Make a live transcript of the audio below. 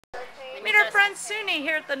Meet our friend Suni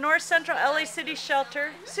here at the North Central LA City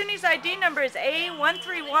Shelter. Suni's ID number is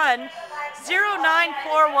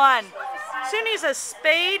A1310941. Suni's a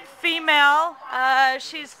spayed female.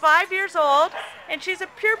 She's 5 years old, and she's a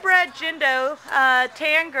purebred Jindo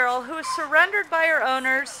tan girl who was surrendered by her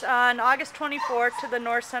owners on August 24th to the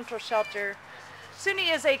North Central Shelter.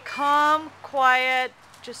 Suni is a calm, quiet,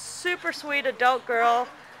 just super sweet adult girl.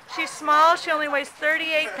 She's small. She only weighs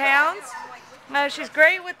 38 pounds. She's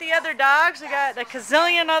great with the other dogs. We got a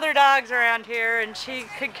gazillion other dogs around here, and she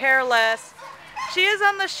could care less. She is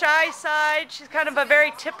on the shy side. She's kind of a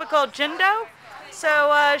very typical Jindo,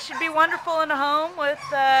 so she'd be wonderful in a home with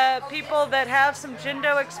people that have some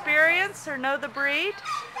Jindo experience or know the breed.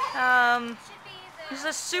 She's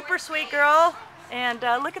a super sweet girl, and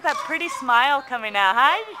look at that pretty smile coming out.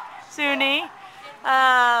 Hi, Suni.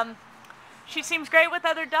 She seems great with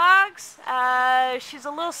other dogs. She's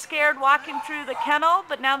a little scared walking through the kennel,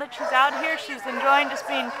 but now that she's out here, she's enjoying just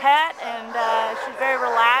being pet, and she's very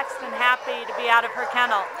relaxed and happy to be out of her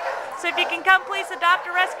kennel. So if you can come, please adopt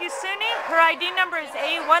or rescue Suni. Her ID number is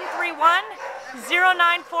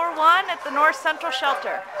A1310941 at the North Central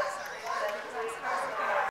Shelter.